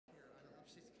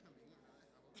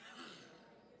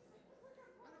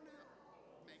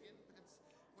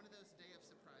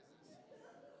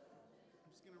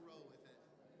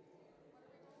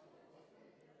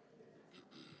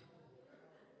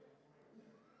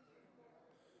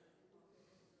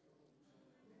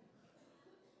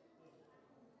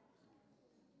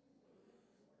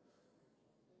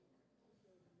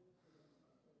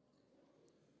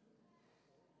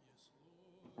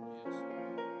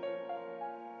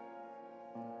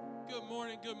Good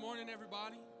morning,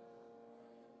 everybody.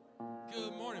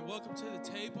 Good morning. Welcome to the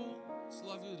table. It's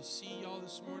lovely to see y'all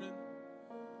this morning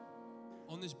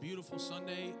on this beautiful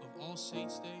Sunday of All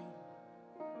Saints Day,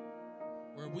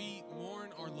 where we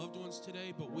mourn our loved ones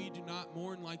today, but we do not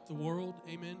mourn like the world.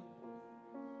 Amen.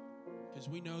 Because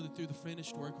we know that through the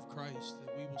finished work of Christ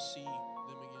that we will see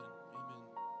them again.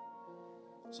 Amen.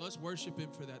 So let's worship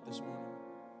Him for that this morning.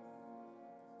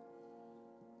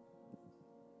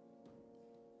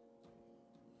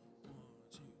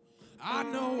 I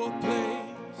know a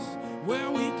place where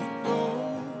we can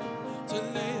go to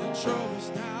lay the troubles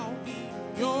down in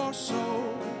your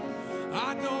soul.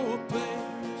 I know a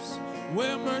place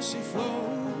where mercy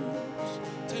flows.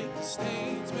 Take the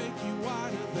stains, make you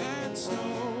whiter than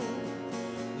snow.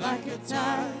 Like a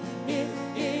tide, it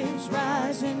is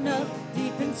rising up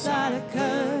deep inside a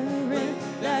current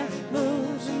that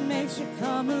moves and makes you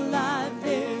come alive.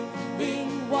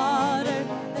 Living water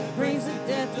that brings the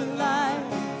dead to life.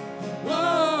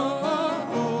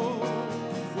 Whoa,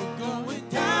 we're going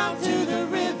down to the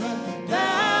river,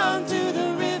 down to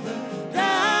the river,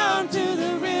 down to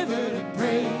the river to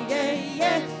pray, yeah,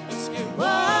 yeah. Let's get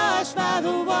washed by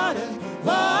the water,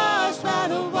 washed by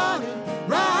the water,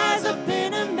 rise up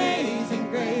in amazing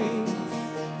grace.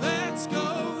 Let's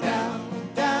go down,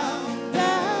 down,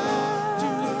 down to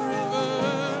the river.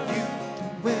 You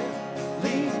will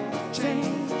leave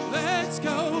change. Let's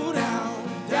go down,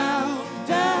 down.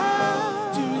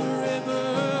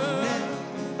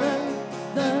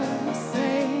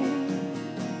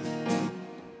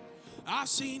 I've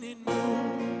seen it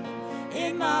move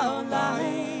in my own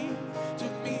life.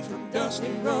 Took me from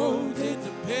dusty roads into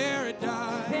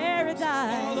paradise.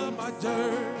 Paradise. All of my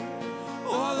dirt,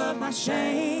 all of my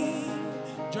shame,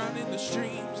 drowned in the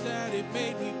streams that it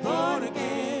made me born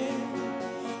again.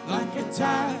 Like a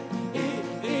tide,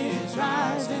 it is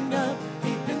rising up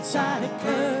deep inside a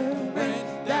current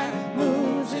that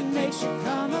moves and makes you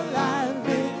come alive.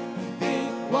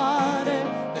 Living water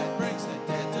that brings the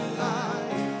dead to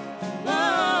life.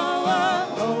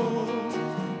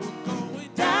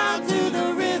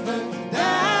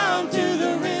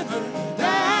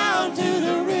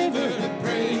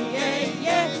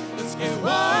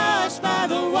 Washed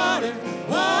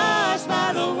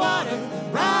by the water,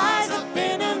 rise up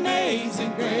in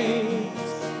amazing grace.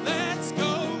 Let's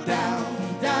go down,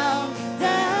 down,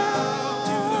 down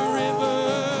to the river.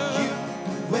 You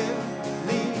will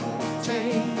leave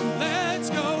change. Let's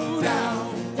go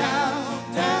down,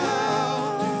 down,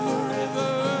 down to the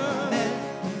river.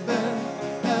 Never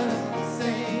the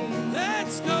same.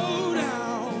 Let's go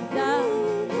down, down.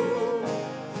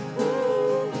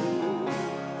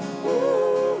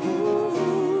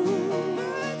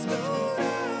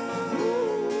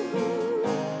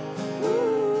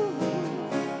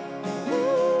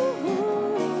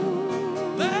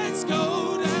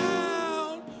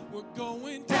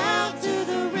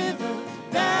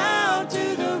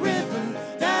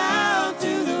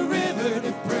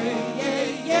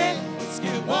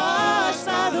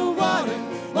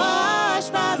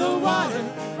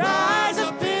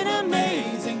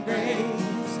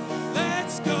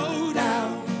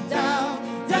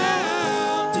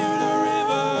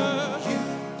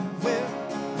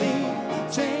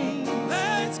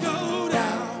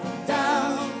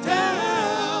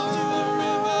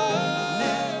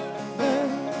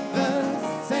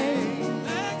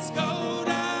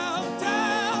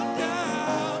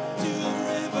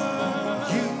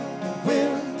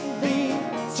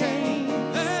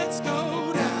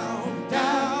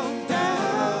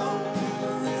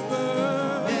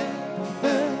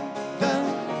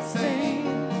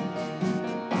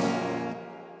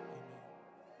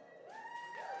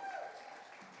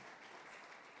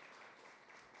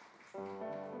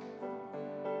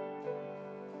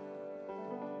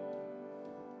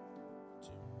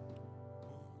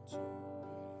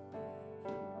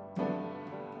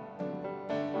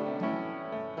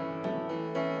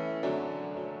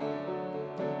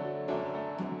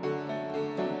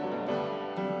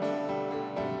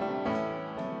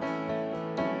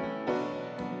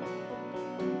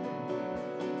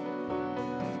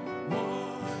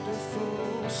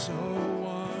 so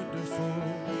wonderful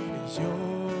is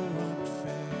your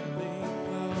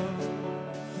unfailing love.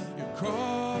 Your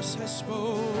cross has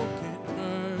spoken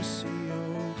mercy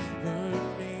over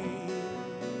me.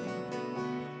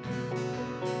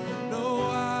 No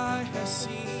eye has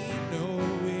seen, no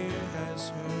ear has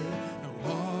heard, no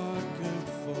heart could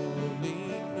fully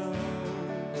know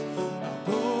how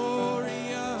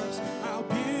glorious, how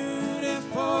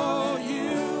beautiful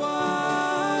you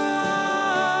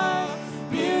are.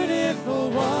 Beautiful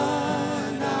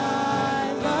one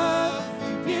I love,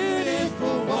 beautiful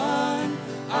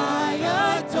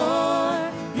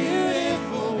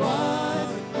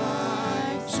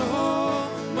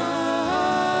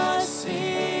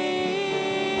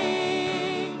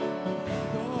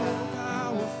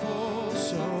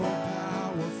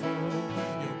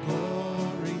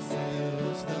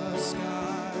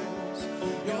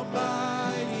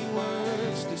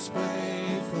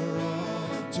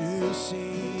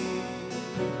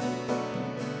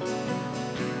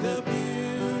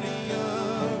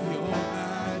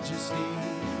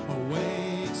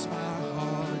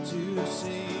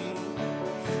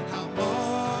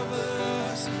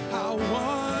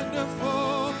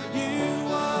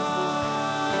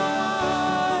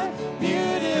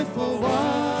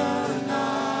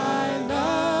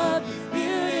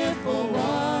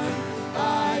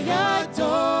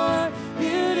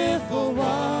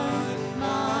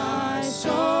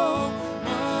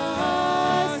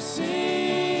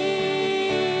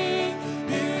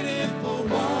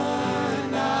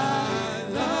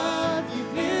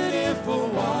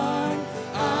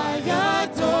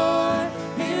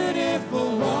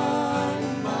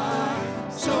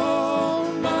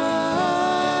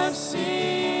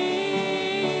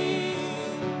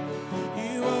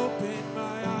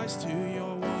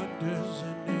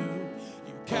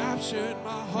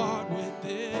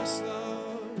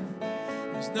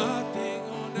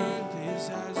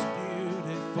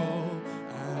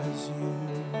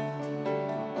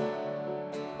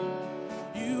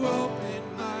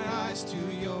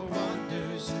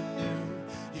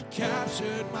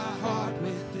captured my heart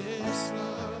with this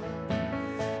love.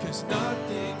 'Cause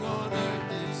nothing on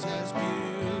earth is as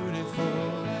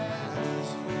beautiful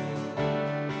as you.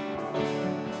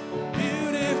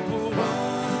 Beautiful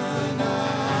one,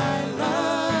 I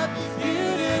love you.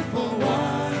 Beautiful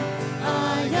one,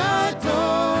 I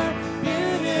adore.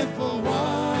 Beautiful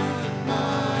one,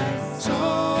 my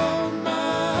soul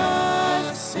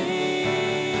must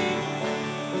sing.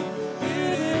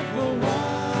 Beautiful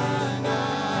one,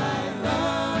 I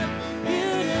love.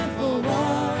 Beautiful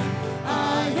one, I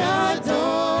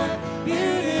adore.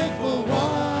 Beautiful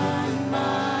one,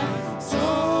 my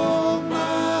soul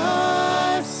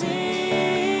must sing.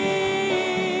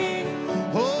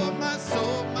 Oh, my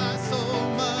soul must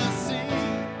sing.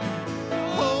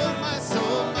 Oh, my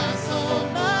soul must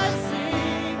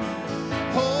sing.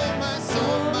 Oh, my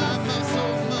soul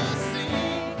must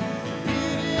sing.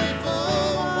 Beautiful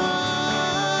one.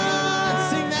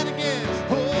 Sing that again.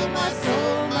 Oh, my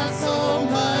soul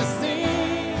must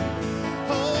sing.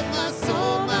 Oh, my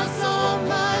soul must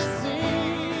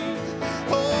sing.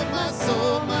 Oh, my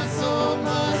soul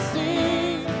must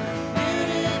sing.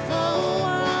 Beautiful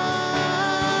one.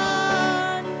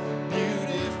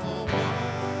 Beautiful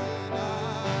one, I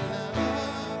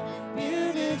love.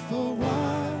 Beautiful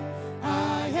one, I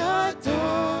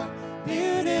adore.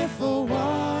 Beautiful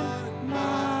one,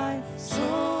 my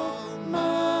soul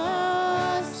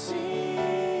must sing.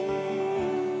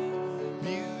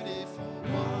 Beautiful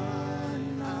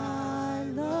one, I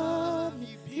love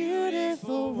you.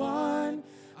 Beautiful one,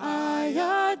 I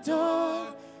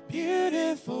adore.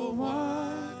 Beautiful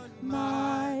one,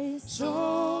 my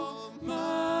soul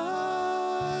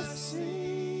must sing.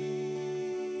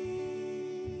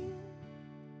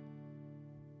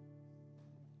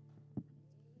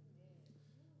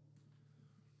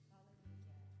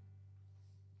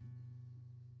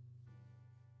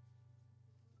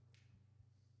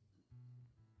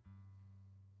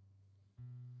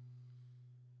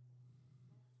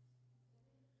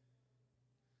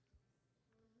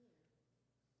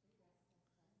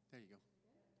 There you go.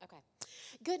 Okay.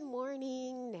 Good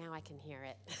morning. Now I can hear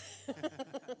it.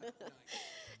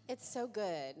 It's so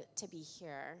good to be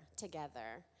here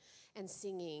together and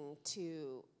singing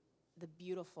to the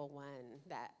beautiful one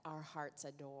that our hearts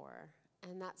adore.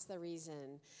 And that's the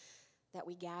reason that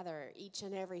we gather each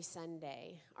and every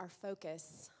Sunday, our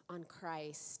focus on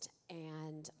Christ,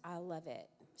 and I love it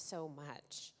so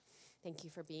much. Thank you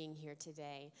for being here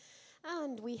today.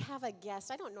 And we have a guest.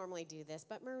 I don't normally do this,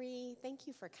 but Marie, thank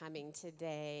you for coming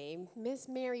today. Miss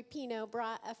Mary Pino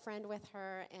brought a friend with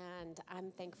her, and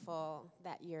I'm thankful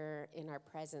that you're in our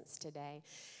presence today.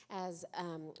 As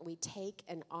we take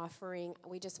an offering,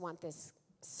 we just want this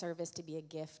service to be a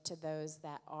gift to those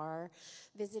that are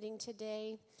visiting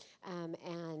today.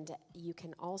 And you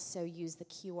can also use the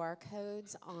QR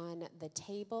codes on the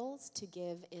tables to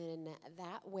give in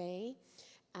that way.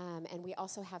 And we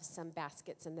also have some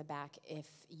baskets in the back if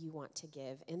you want to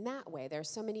give in that way. There are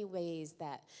so many ways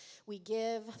that we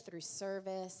give through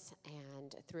service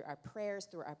and through our prayers,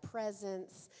 through our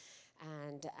presence.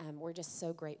 And we're just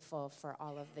so grateful for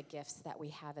all of the gifts that we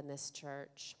have in this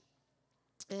church.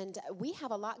 And we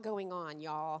have a lot going on,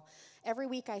 y'all. Every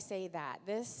week I say that.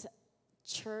 This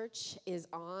church is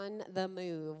on the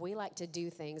move. We like to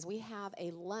do things. We have a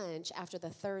lunch after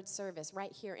the third service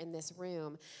right here in this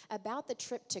room about the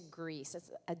trip to Greece.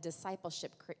 It's a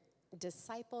discipleship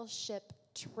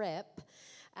trip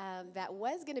that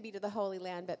was going to be to the Holy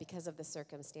Land, but because of the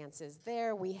circumstances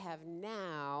there, we have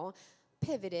now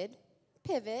pivot,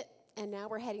 and now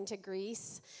we're heading to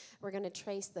Greece. We're going to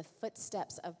trace the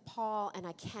footsteps of Paul, and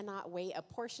I cannot wait. A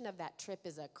portion of that trip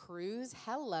is a cruise.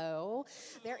 Hello.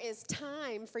 There is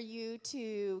time for you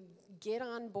to get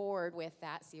on board with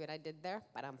that. See what I did there?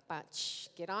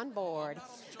 Get on board. I'm not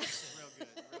on the joystick. Real good.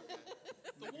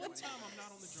 The one time I'm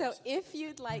not on the So joystick. if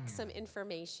you'd like some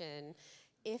information,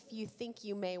 if you think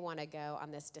you may want to go on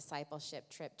this discipleship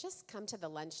trip, just come to the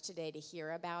lunch today to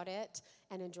hear about it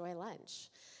and enjoy lunch.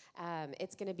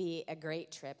 It's going to be a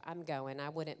great trip. I'm going. I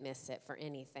wouldn't miss it for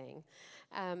anything.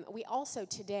 We also,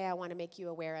 today, I want to make you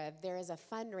aware of, there is a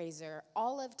fundraiser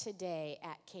all of today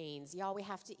at Cane's. Y'all, we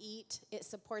have to eat. It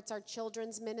supports our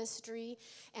children's ministry,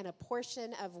 and a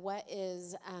portion of what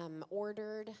is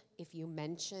ordered, if you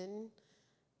mention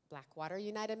Blackwater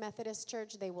United Methodist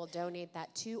Church, they will donate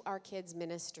that to our kids'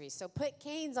 ministry. So put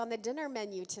Cane's on the dinner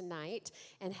menu tonight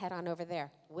and head on over there.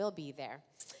 We'll be there.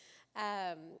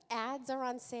 Ads are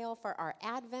on sale for our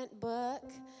Advent book.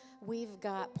 We've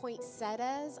got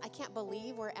poinsettias. I can't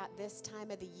believe we're at this time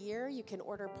of the year. You can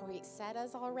order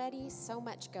poinsettias already. So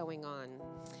much going on.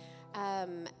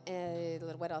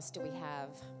 What else do we have?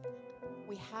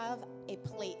 we have a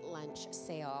plate lunch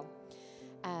sale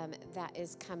that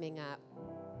is coming up.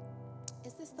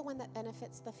 Is this the one that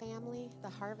benefits the family, the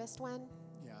harvest one?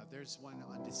 Yeah, there's one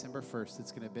on December 1st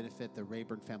that's going to benefit the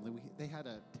Rayburn family. They had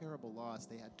a terrible loss.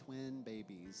 They had twin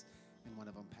babies, and one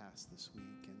of them passed this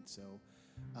week. And so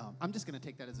I'm just going to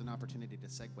take that as an opportunity to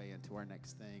segue into our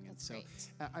next thing. And That's so great.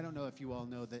 I don't know if you all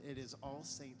know that it is All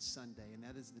Saints Sunday, and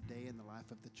that is the day in the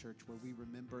life of the church where we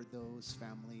remember those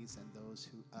families and those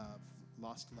who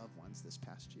lost loved ones this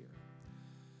past year.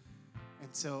 And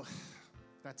so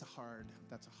that's a hard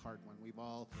one. We've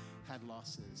all had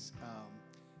losses.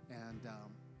 And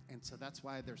so that's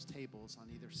why there's tables on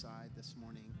either side this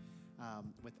morning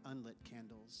with unlit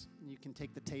candles. And you can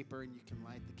take the taper and you can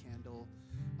light the candle,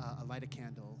 light a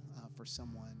candle for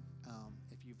someone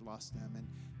if you've lost them. And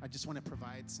I just want to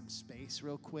provide some space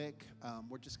real quick.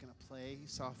 We're just going to play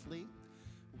softly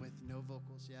with no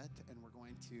vocals yet, and we're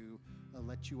going to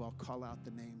let you all call out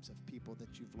the names of people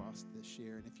that you've lost this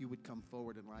year. And if you would come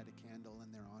forward and light a candle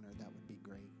in their honor, that would be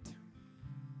great.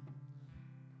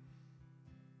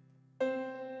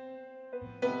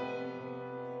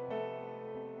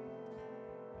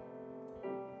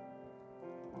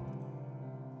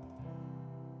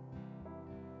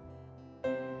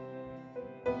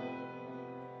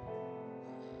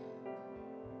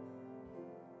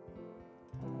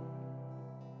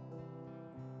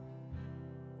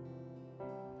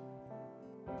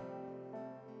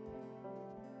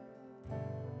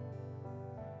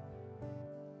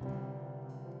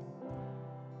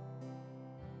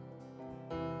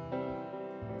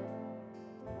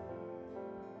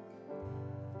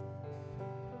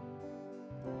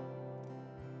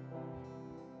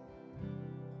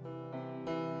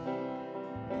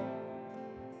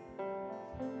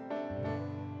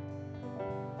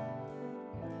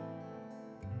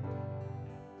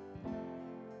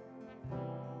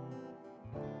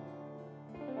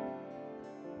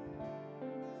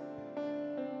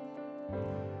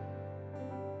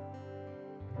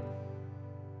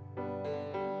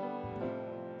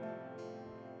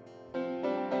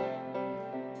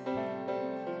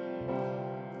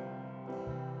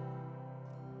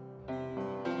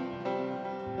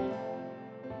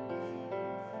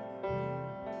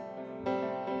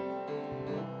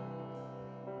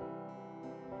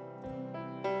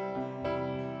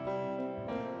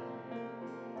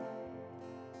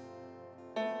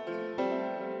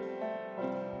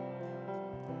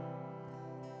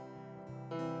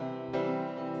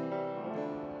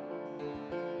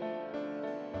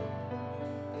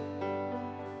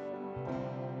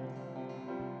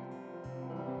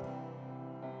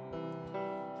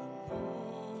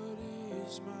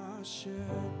 My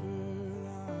shepherd,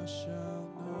 I shall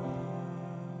not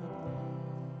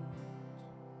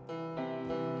want.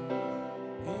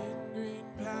 In green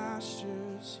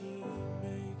pastures he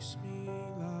makes me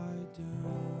lie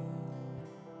down.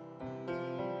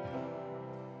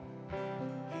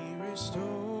 He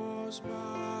restores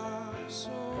my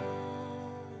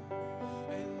soul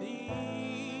and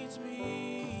leads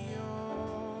me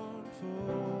on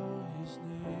for his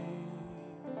name.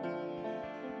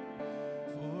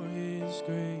 His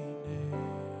great name.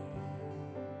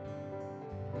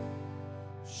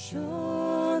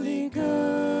 Surely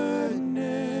goodness,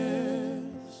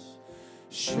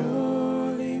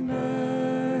 surely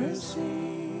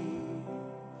mercy,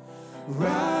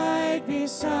 right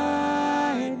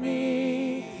beside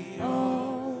me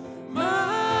all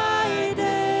my days,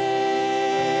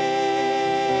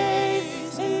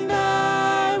 and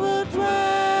I will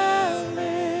dwell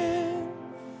in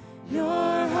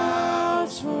your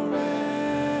house forever,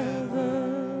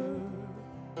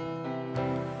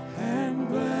 and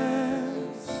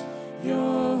bless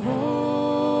your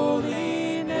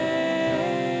holy name.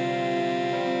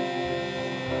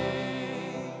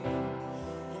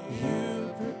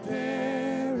 You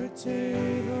prepare a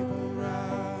table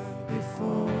right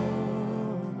before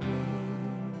me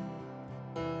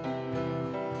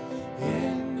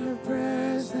in the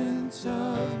presence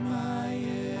of my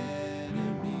enemies.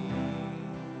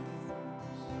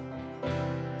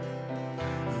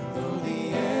 Though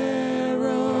the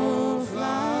arrow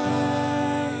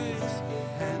flies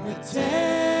and the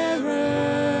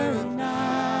terror of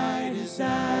night is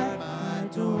at my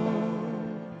door,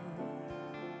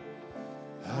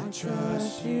 I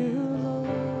trust you, Lord.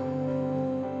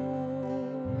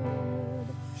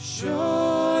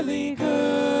 Surely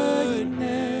goodness,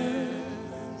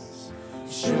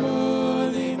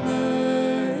 surely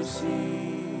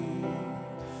mercy,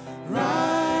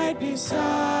 right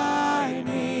beside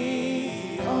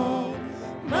me all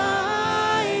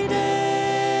my days,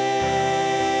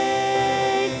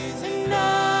 and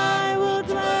I will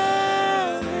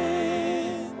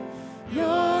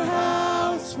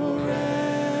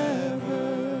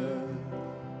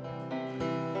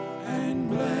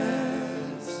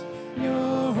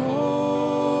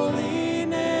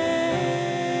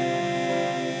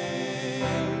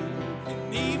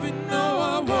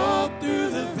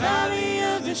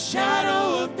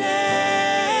shadow of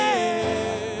death,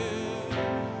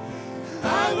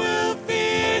 I will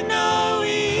fear no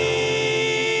evil.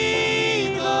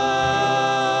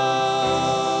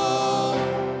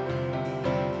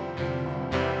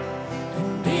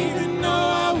 And even though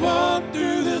I walk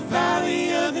through the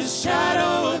valley of the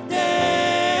shadow of death,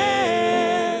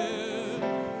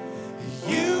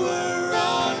 you are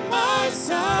on my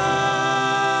side.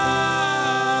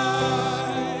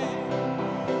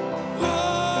 Oh,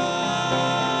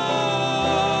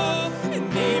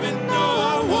 and even though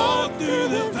I walk through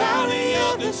the valley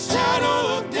of the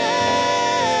shadow of death,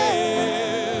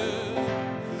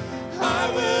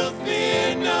 I will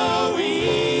fear no evil.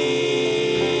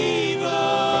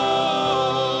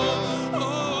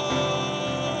 Oh,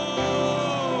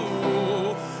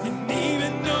 and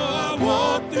even though I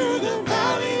walk through the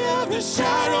valley of the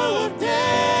shadow of death,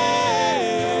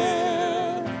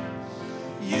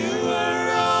 you are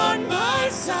on my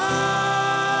side.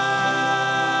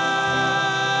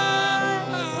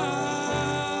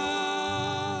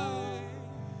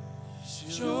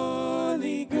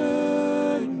 Surely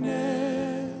goodness,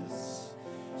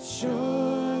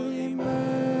 surely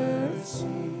mercy,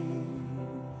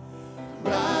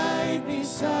 right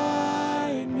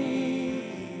beside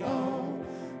me all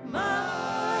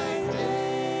my days,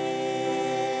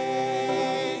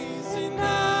 and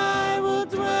I will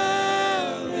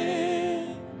dwell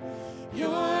in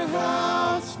your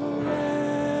house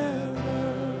forever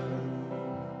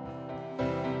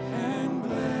and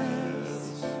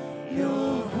bless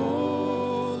your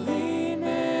holy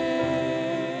name.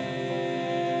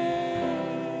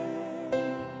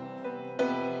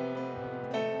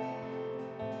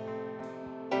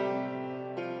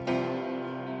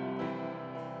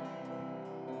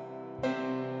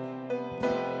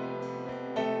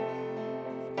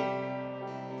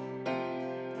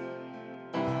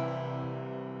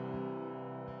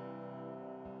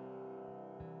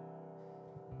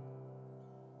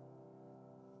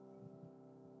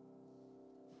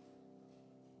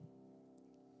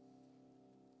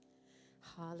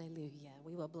 Hallelujah.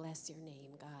 We will bless your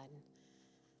name, God.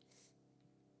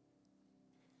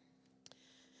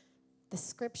 The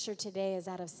scripture today is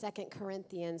out of 2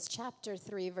 Corinthians chapter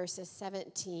 3, verses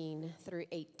 17 through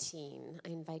 18. I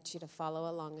invite you to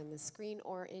follow along on the screen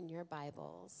or in your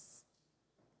Bibles.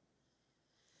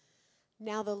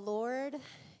 Now the Lord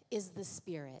is the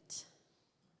Spirit,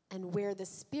 and where the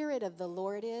Spirit of the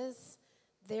Lord is,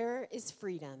 there is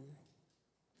freedom.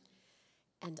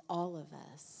 And all of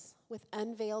us, with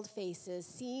unveiled faces,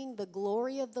 seeing the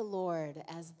glory of the Lord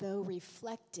as though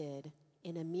reflected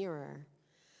in a mirror,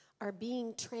 are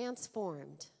being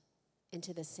transformed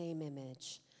into the same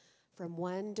image, from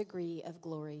one degree of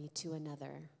glory to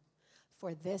another.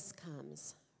 For this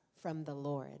comes from the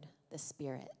Lord, the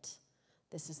Spirit.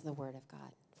 This is the word of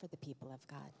God for the people of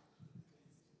God.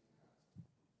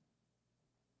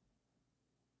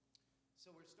 So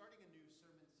we're starting a new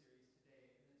sermon series today,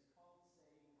 and it's called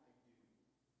Saying I Do.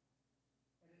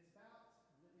 And it's about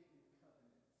living in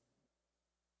covenant.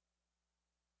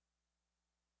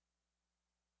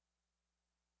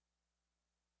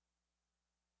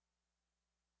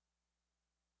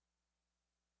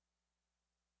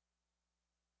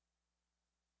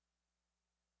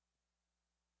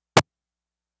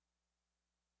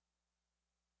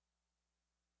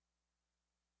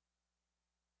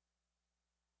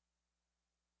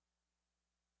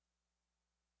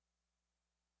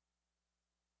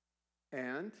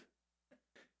 And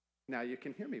now you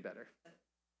can hear me better.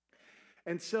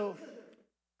 And so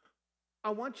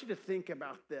I want you to think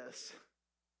about this.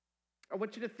 I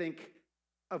want you to think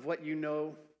of what you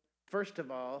know, first of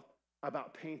all,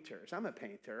 about painters. I'm a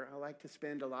painter. I like to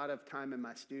spend a lot of time in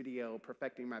my studio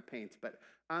perfecting my paints, but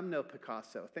I'm no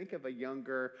Picasso. Think of a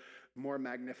younger, more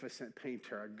magnificent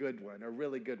painter, a good one, a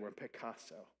really good one,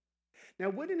 Picasso. Now,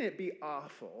 wouldn't it be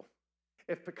awful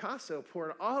if Picasso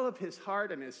poured all of his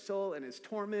heart and his soul and his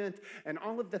torment and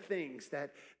all of the things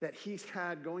that he's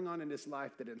had going on in his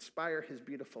life that inspire his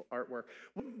beautiful artwork?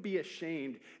 Wouldn't it be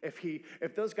ashamed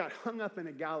if those got hung up in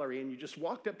a gallery and you just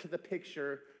walked up to the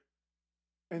picture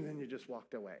and then you just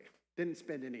walked away? Didn't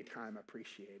spend any time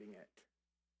appreciating it.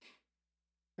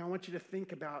 Now I want you to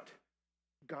think about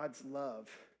God's love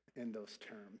in those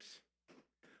terms.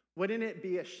 Wouldn't it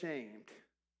be ashamed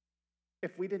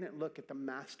if we didn't look at the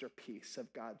masterpiece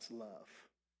of God's love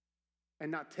and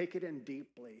not take it in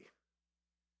deeply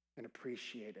and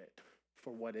appreciate it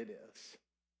for what it is?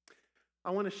 I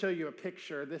want to show you a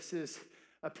picture. This is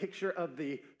a picture of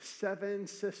the Seven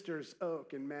Sisters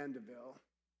Oak in Mandeville.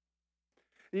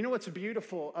 And you know what's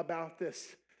beautiful about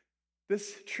this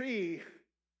tree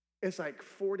is like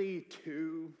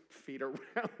 42 feet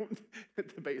around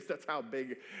at the base. That's how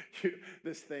big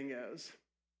this thing is.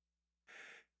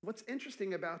 What's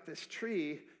interesting about this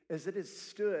tree is it has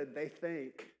stood, they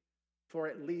think, for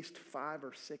at least 5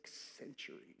 or 6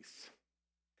 centuries.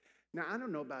 Now, I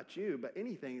don't know about you, but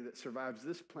anything that survives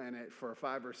this planet for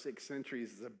 5 or 6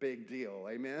 centuries is a big deal,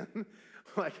 amen?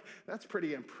 Like, that's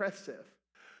pretty impressive.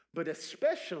 But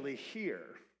especially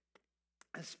here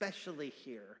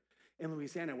in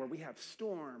Louisiana, where we have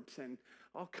storms and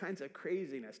all kinds of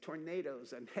craziness,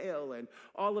 tornadoes and hail and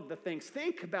all of the things.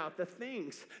 Think about the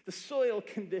things, the soil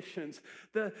conditions,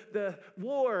 the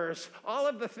wars, all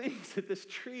of the things that this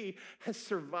tree has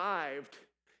survived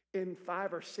in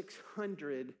 500 or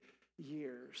 600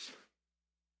 years.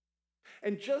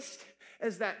 And just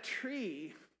as that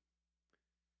tree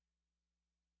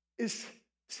is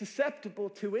susceptible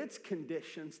to its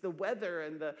conditions, the weather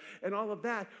and all of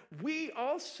that, we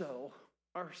also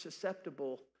are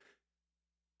susceptible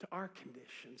to our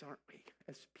conditions, aren't we,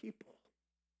 as people?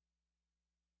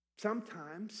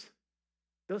 Sometimes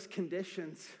those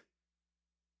conditions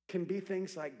can be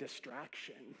things like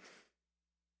distractions,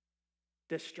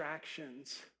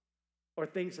 or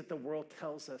things that the world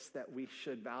tells us that we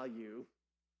should value,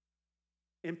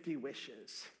 empty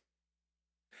wishes.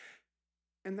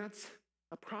 And that's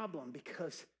a problem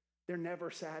because they're never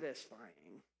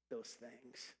satisfying, those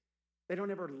things. They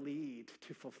don't ever lead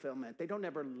to fulfillment. They don't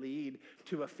ever lead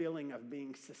to a feeling of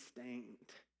being sustained.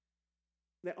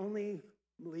 They only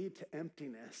lead to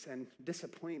emptiness and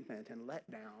disappointment and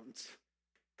letdowns.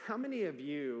 How many of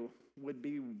you would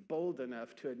be bold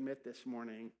enough to admit this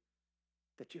morning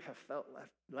that you have felt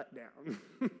let down?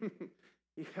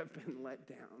 You have been let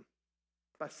down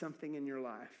by something in your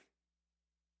life.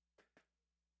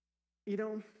 You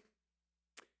know,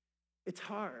 it's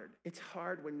hard. It's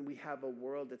hard when we have a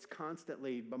world that's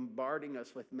constantly bombarding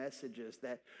us with messages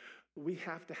that we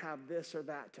have to have this or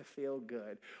that to feel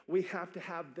good. We have to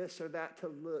have this or that to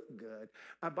look good.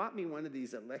 I bought me one of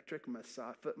these electric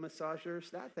foot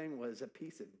massagers. That thing was a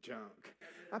piece of junk.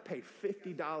 I paid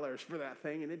 $50 for that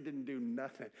thing, and it didn't do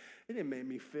nothing. It didn't make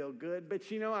me feel good. But,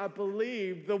 you know, I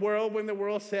believed the world when the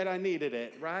world said I needed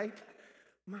it, right?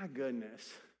 My goodness.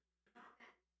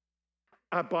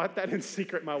 I bought that in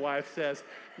secret, my wife says.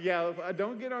 Yeah,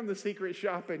 don't get on the secret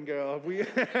shopping, girl. We've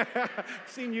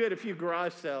seen you at a few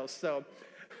garage sales, so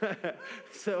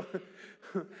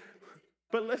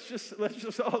but let's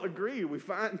just all agree. We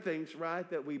find things, right,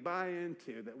 that we buy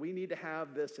into, that we need to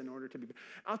have this in order to be.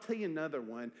 I'll tell you another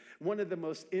one. One of the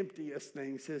most emptiest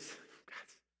things is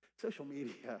social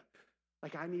media.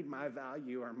 Like, I need my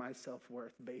value or my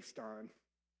self-worth based on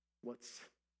what's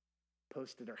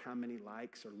posted or how many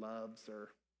likes or loves, or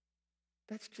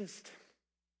that's just,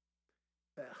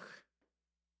 ugh.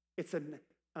 It's an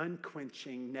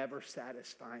unquenching, never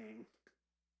satisfying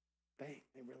thing.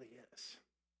 It really is.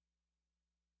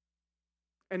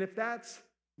 And if that's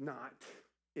not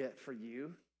it for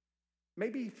you,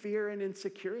 maybe fear and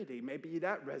insecurity, maybe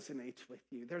that resonates with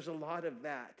you. There's a lot of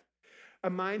that. A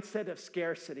mindset of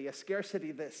scarcity, a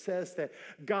scarcity that says that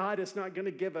God is not going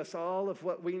to give us all of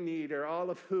what we need or all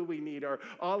of who we need or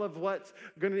all of what's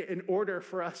going to, in order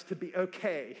for us to be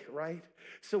okay, right?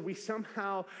 So we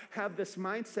somehow have this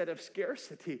mindset of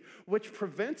scarcity, which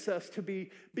prevents us to be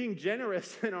being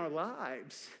generous in our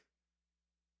lives.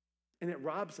 And it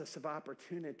robs us of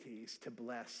opportunities to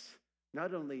bless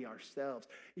not only ourselves.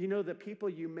 You know, the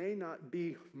people you may not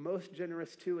be most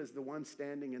generous to is the one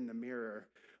standing in the mirror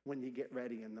when you get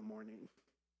ready in the morning.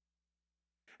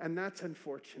 And that's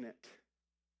unfortunate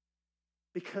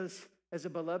because as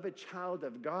a beloved child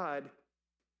of God,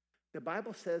 the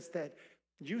Bible says that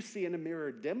you see in a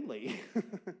mirror dimly,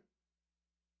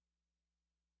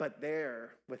 but there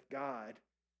with God,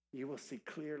 you will see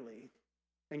clearly.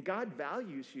 And God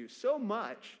values you so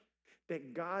much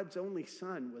that God's only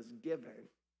Son was given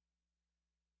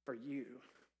for you.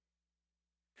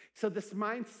 So this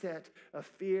mindset of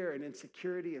fear and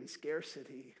insecurity and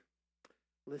scarcity,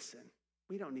 listen,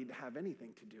 we don't need to have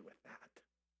anything to do with that.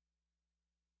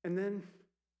 And then,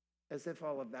 as if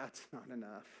all of that's not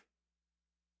enough,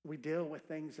 we deal with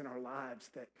things in our lives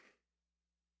that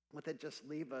just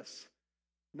leave us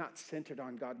not centered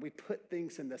on God. We put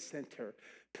things in the center,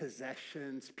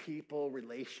 possessions, people,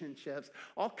 relationships,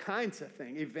 all kinds of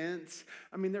things, events.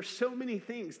 I mean, there's so many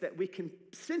things that we can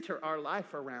center our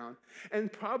life around. And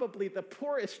probably the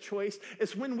poorest choice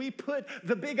is when we put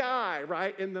the big I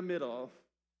right in the middle.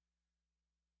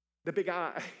 The big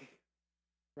I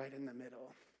right in the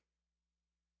middle.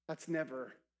 That's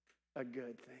never a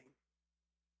good thing,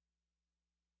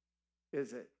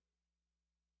 is it?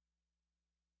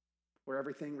 where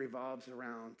everything revolves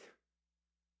around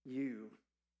you.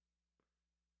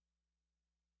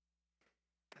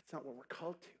 That's not what we're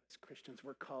called to as Christians.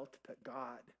 We're called to put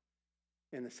God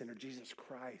in the center. Jesus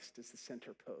Christ is the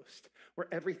center post, where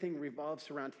everything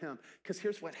revolves around him. Because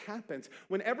here's what happens.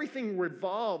 When everything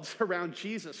revolves around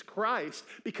Jesus Christ,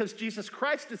 because Jesus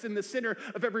Christ is in the center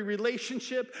of every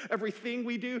relationship, everything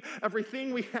we do,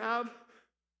 everything we have,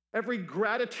 every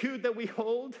gratitude that we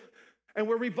hold, and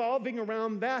we're revolving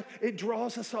around that, it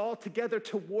draws us all together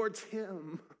towards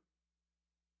him.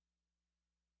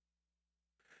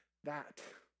 That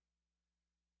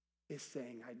is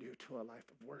saying I do to a life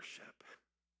of worship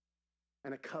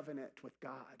and a covenant with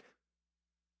God.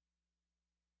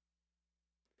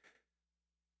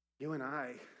 You and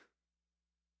I,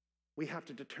 we have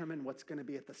to determine what's going to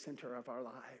be at the center of our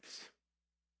lives.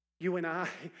 You and I,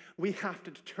 we have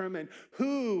to determine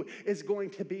who is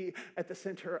going to be at the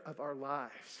center of our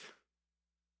lives.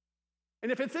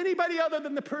 And if it's anybody other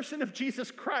than the person of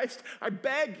Jesus Christ, I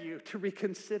beg you to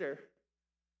reconsider.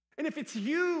 And if it's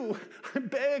you, I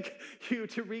beg you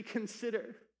to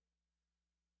reconsider.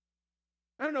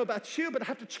 I don't know about you, but I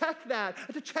have to check that. I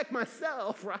have to check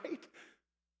myself, right?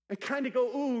 And kind of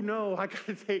go, ooh, no, I got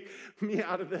to take me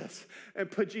out of this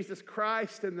and put Jesus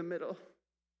Christ in the middle.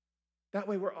 That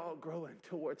way we're all growing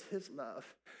towards his love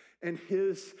and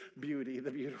his beauty, the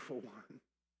beautiful one.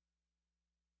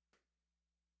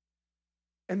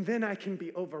 And then I can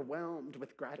be overwhelmed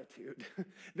with gratitude.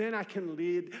 Then I can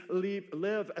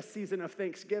live a season of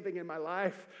thanksgiving in my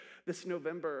life this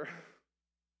November.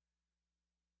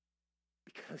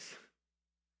 Because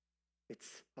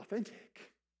it's authentic.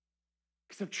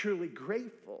 Because I'm truly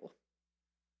grateful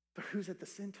for who's at the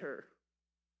center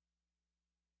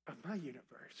of my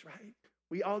universe, right?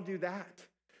 We all do that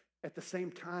at the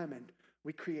same time, and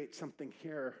we create something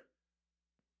here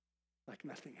like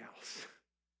nothing else.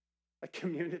 A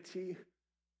community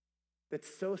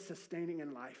that's so sustaining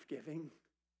and life-giving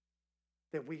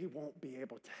that we won't be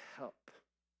able to help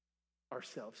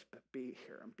ourselves but be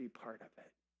here and be part of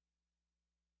it.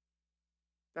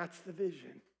 That's the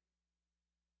vision.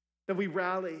 That we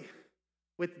rally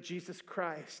with Jesus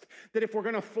Christ. That if we're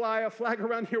going to fly a flag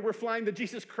around here, we're flying the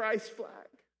Jesus Christ flag.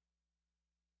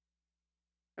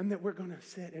 And that we're going to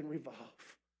sit and revolve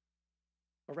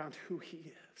around who he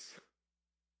is.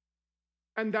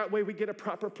 And that way we get a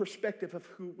proper perspective of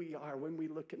who we are. When we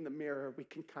look in the mirror, we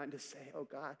can kind of say, oh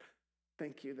God,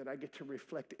 thank you that I get to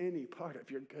reflect any part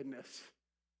of your goodness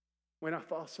when I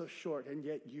fall so short and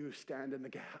yet you stand in the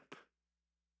gap.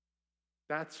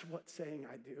 That's what saying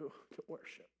I do to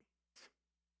worship means.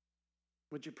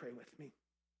 Would you pray with me?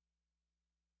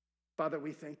 Father,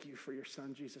 we thank you for your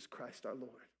Son, Jesus Christ, our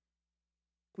Lord.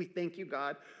 We thank you,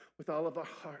 God, with all of our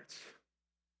hearts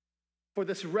for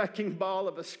this wrecking ball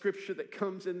of a scripture that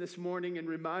comes in this morning and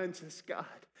reminds us, God,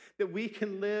 that we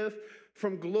can live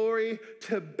from glory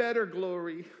to better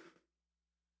glory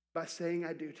by saying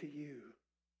I do to you.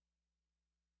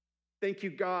 Thank you,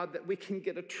 God, that we can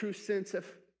get a true sense of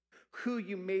who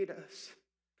you made us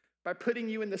by putting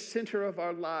you in the center of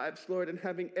our lives, Lord, and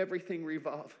having everything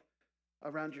revolve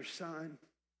around your Son.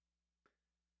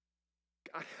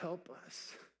 God, help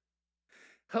us.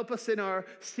 Help us in our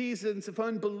seasons of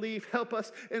unbelief. Help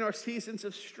us in our seasons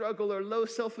of struggle or low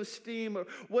self-esteem or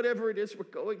whatever it is we're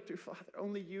going through, Father.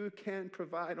 Only you can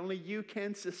provide. Only you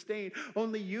can sustain.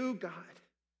 Only you, God,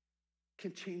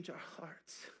 can change our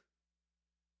hearts.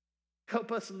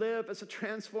 Help us live as a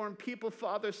transformed people,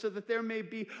 Father, so that there may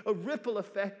be a ripple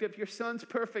effect of your Son's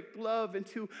perfect love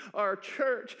into our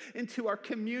church, into our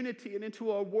community, and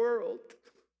into our world.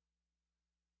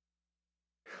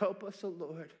 Help us, O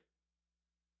Lord.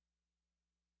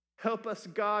 Help us,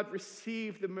 God,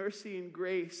 receive the mercy and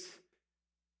grace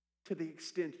to the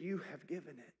extent you have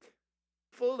given it,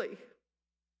 fully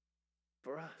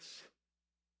for us.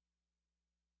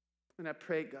 And I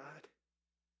pray, God,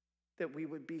 that we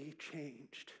would be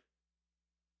changed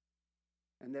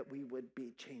and that we would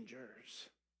be changers.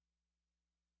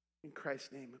 In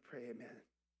Christ's name we pray, amen.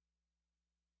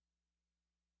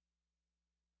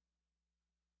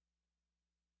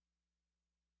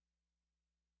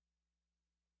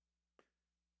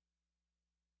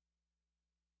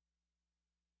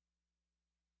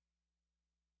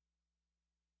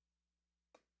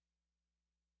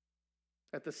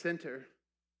 At the center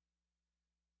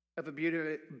of a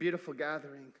beautiful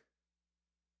gathering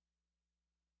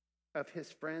of his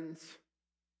friends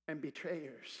and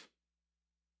betrayers,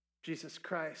 Jesus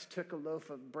Christ took a loaf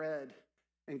of bread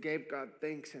and gave God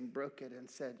thanks and broke it and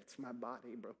said, it's my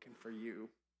body broken for you.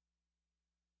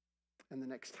 And the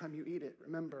next time you eat it,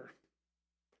 remember,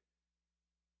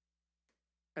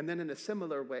 And then in a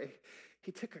similar way,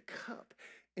 he took a cup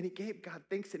and he gave God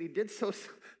thanks, and he did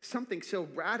something so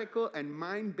radical and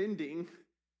mind-bending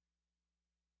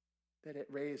that it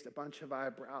raised a bunch of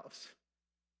eyebrows.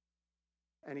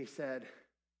 And he said,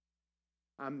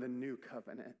 I'm the new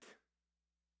covenant.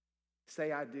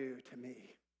 Say I do to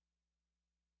me,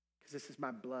 because this is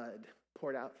my blood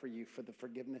poured out for you for the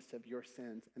forgiveness of your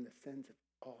sins and the sins of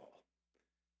all.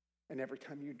 And every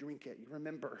time you drink it, you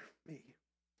remember me.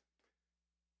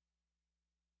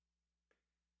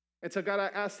 And so, God, I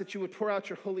ask that you would pour out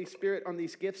your Holy Spirit on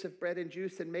these gifts of bread and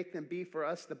juice and make them be for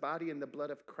us the body and the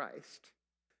blood of Christ,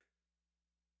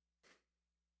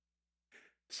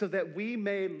 so that we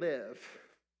may live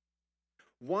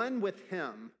one with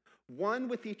him, one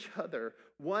with each other,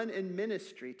 one in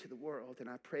ministry to the world. And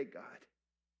I pray, God,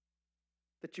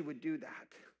 that you would do that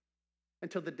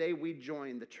until the day we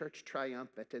join the church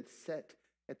triumphant and sit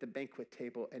at the banquet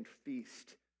table and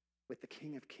feast with the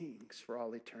King of Kings for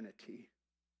all eternity.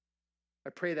 I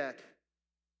pray that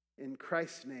in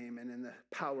Christ's name and in the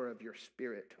power of your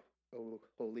Spirit, O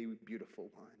holy, beautiful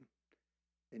one.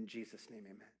 In Jesus' name,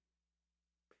 amen.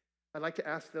 I'd like to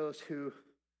ask those who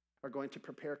are going to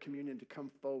prepare communion to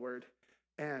come forward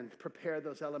and prepare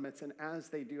those elements. And as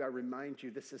they do, I remind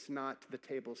you, this is not the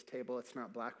table's table. It's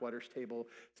not Blackwater's table.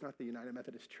 It's not the United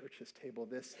Methodist Church's table.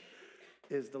 This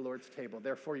is the Lord's table.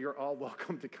 Therefore, you're all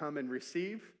welcome to come and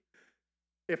receive.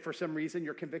 If for some reason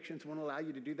your convictions won't allow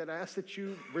you to do that, I ask that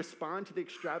you respond to the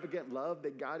extravagant love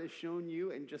that God has shown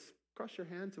you and just cross your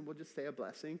hands and we'll just say a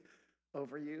blessing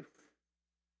over you.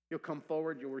 You'll come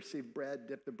forward, you'll receive bread,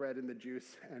 dip the bread in the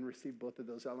juice, and receive both of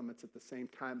those elements at the same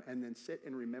time, and then sit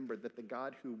and remember that the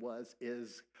God who was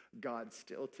is God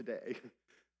still today,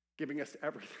 giving us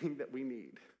everything that we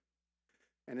need,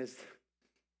 and is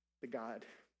the God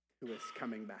who is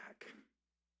coming back.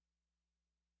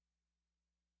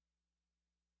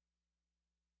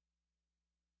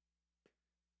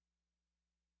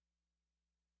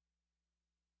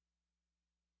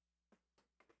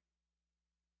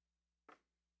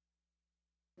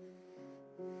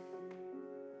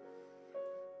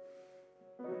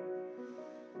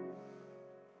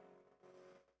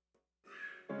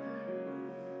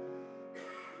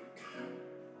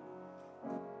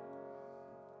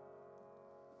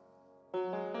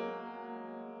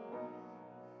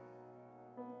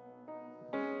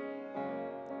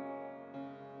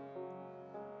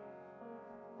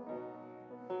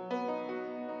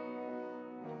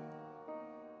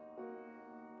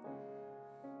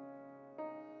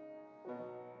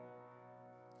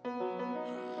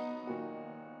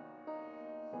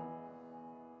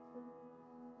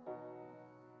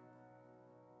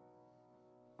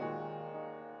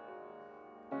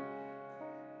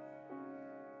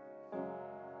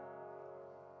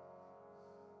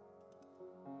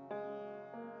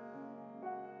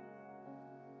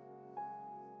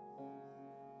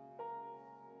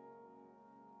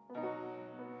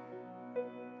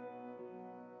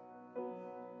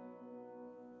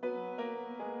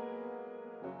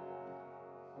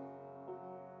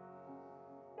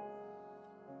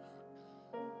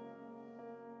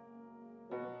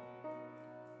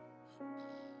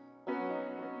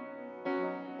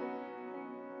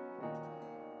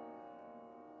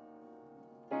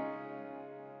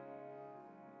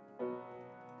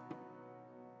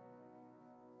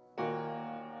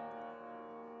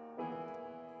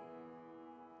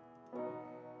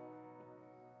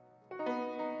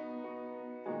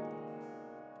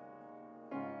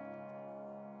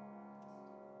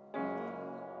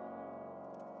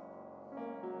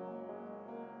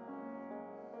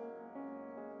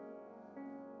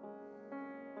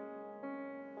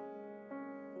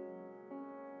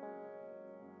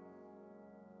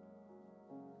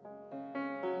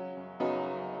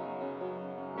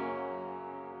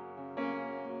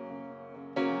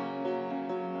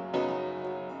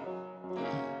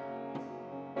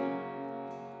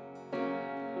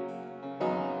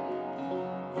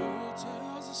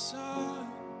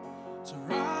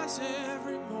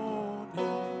 Every morning,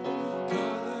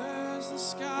 colors the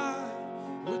sky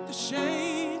with the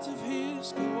shades of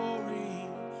his glory,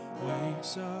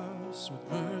 wakes us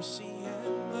with mercy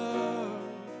and love.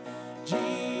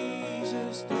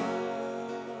 Jesus does.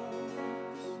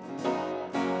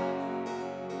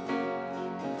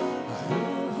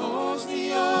 Who holds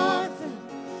the orphan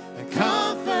and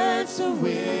comforts the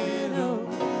widow,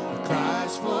 who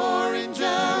cries for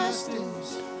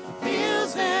injustice,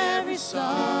 feels every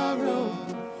sorrow,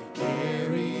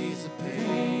 carries the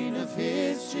pain of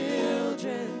his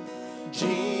children.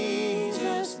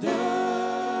 Jesus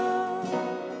does.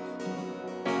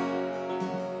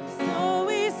 So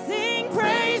we sing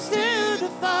praise to the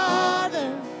Father.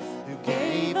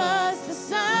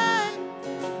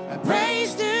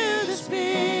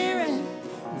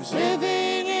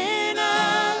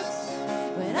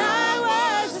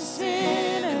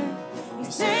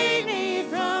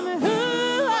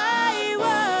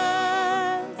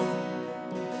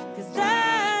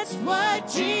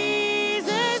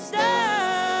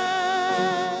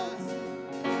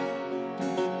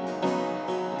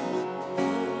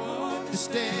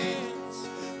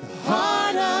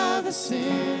 the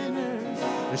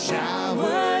sinner,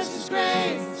 showers His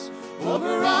grace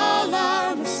over all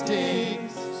our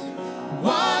mistakes,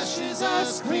 washes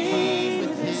us clean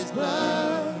with His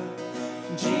blood.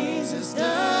 Jesus does.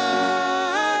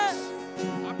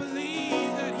 I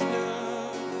believe that He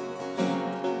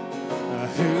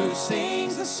does. Who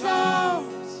sings the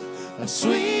songs of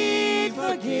sweet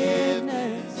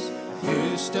forgiveness?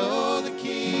 Who stole the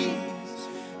keys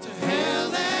to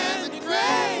hell and the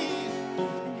grave?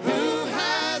 Who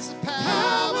has the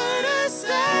power to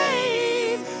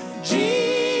save?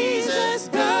 Jesus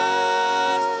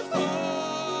does.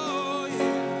 Oh,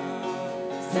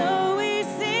 yeah. So we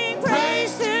sing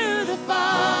praise to the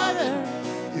Father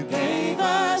who gave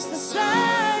us the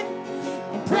Son,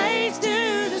 and praise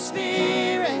to the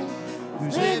Spirit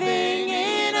who's living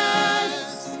in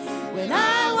us. When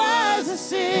I was a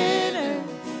sinner,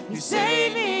 You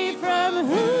saved me from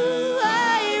who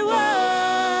I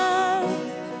was,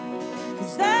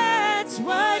 'cause that's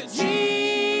what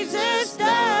Jesus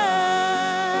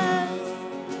does.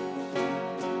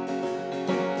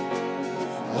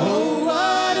 Oh,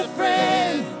 what a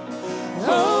friend.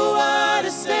 Oh, what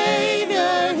a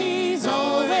Savior. He's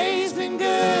always been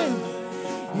good.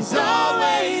 He's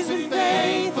always been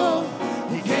faithful.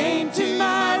 He came to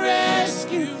my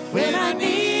rescue when I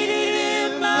needed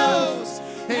Him most,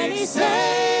 and He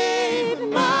saved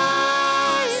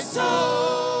my soul.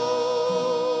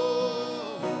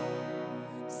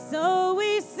 So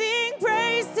we sing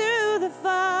praise to the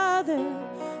Father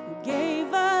who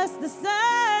gave us the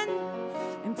Son,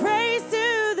 and praise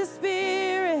to the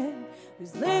Spirit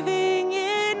who's living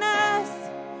in us.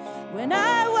 When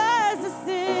I was a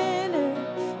sinner,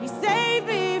 He saved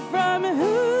me from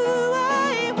who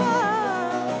I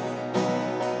was.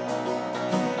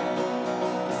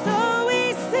 So we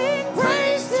sing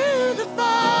praise to the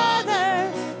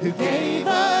Father who gave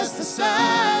us the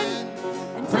Son,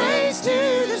 and praise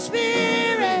to the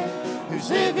Spirit who's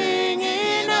living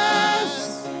in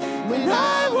us. When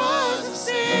I was a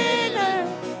sinner,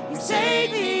 He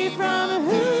saved me from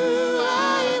who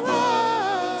I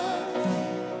was.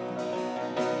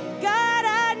 God,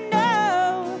 I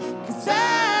know, 'cause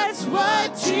that's what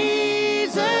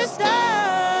Jesus does.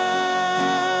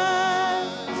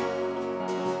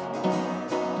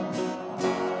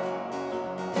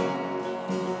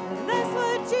 That's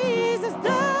what Jesus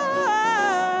does.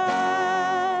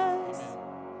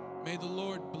 May the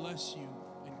Lord bless you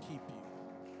and keep you.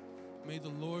 May the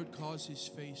Lord cause His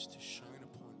face to shine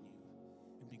upon you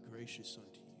and be gracious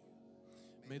unto you.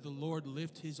 May the Lord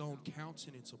lift His own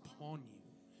countenance upon you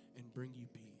and bring you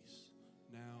peace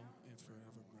now and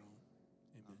forevermore.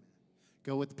 Amen.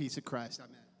 Go with the peace of Christ.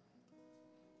 Amen.